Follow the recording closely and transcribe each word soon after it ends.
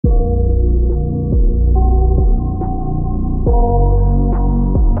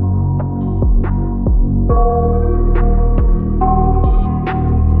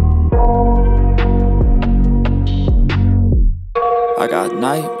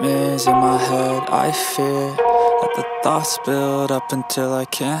nightmares in my head. I fear that the thoughts build up until I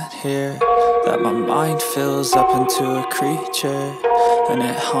can't hear, that my mind fills up into a creature, and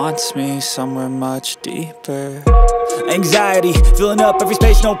it haunts me somewhere much deeper. Anxiety, filling up every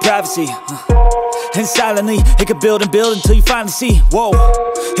space, no privacy. And silently, it could build and build until you finally see, whoa,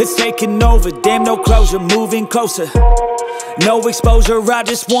 it's taking over, damn, no closure, moving closer. No exposure, I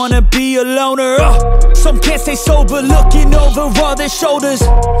just wanna be a loner. Some can't stay sober, looking over all their shoulders,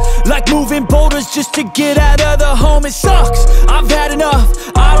 like moving boulders just to get out of the home. It sucks, I've had enough,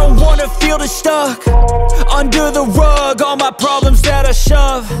 I don't wanna feel the stuck under the rug, all my problems that I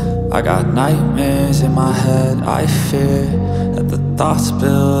shove. I got nightmares in my head. I fear that the thoughts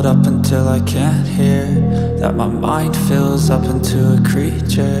build up until I can't hear, that my mind fills up into a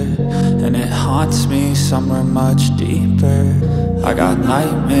creature, and it haunts me somewhere much deeper. I got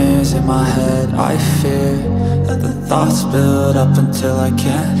nightmares in my head. I fear that the thoughts build up until I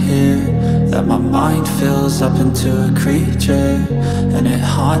can't hear, that my mind fills up into a creature, and it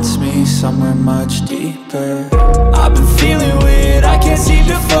haunts me somewhere much deeper. I've been feeling weird, I can't seem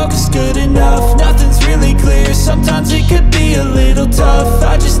to focus good enough. Nothing's really clear, sometimes it could be a little tough.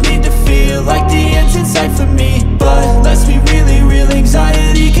 I just need to feel like the end's in sight for me, but let's be really real,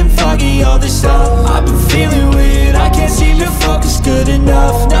 anxiety can foggy all this stuff. I've been feeling weird, I can't seem to focus good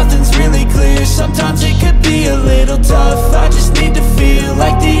enough. Nothing's really clear, sometimes it could be a little tough. I just need to feel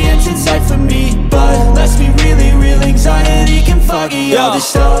like the end's in sight for me, but let's be really real, anxiety can foggy all this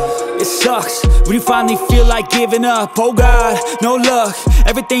stuff. It sucks when you finally feel like giving up. Oh God, no luck,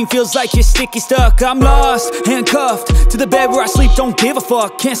 everything feels like you're sticky stuck. I'm lost, handcuffed to the bed where I sleep, don't give a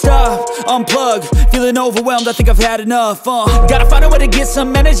fuck. Can't stop, unplug, feeling overwhelmed, I think I've had enough. Gotta find a way to get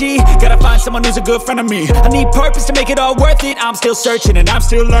some energy, gotta find someone who's a good friend of me. I need purpose to make it all worth it, I'm still searching and I'm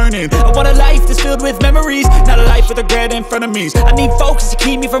still learning. I want a life that's filled with memories, not a life with regret in front of me. I need focus to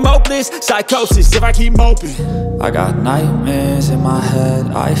keep me from hopeless psychosis if I keep moping. I got nightmares in my head.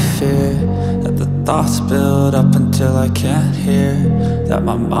 I fear that the thoughts build up until I can't hear, that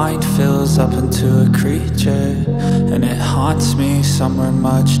my mind fills up into a creature, and it haunts me somewhere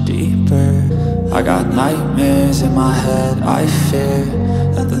much deeper. I got nightmares in my head. I fear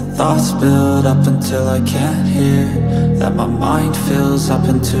that the thoughts build up until I can't hear, that my mind fills up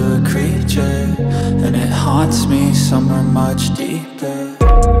into a creature, and it haunts me somewhere much deeper.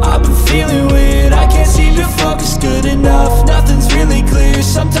 I've been feeling weird, I can't seem to focus good enough. Nothing's really clear,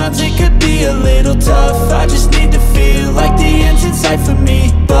 sometimes it could be a little tough. I just need to feel like the end's in sight for me,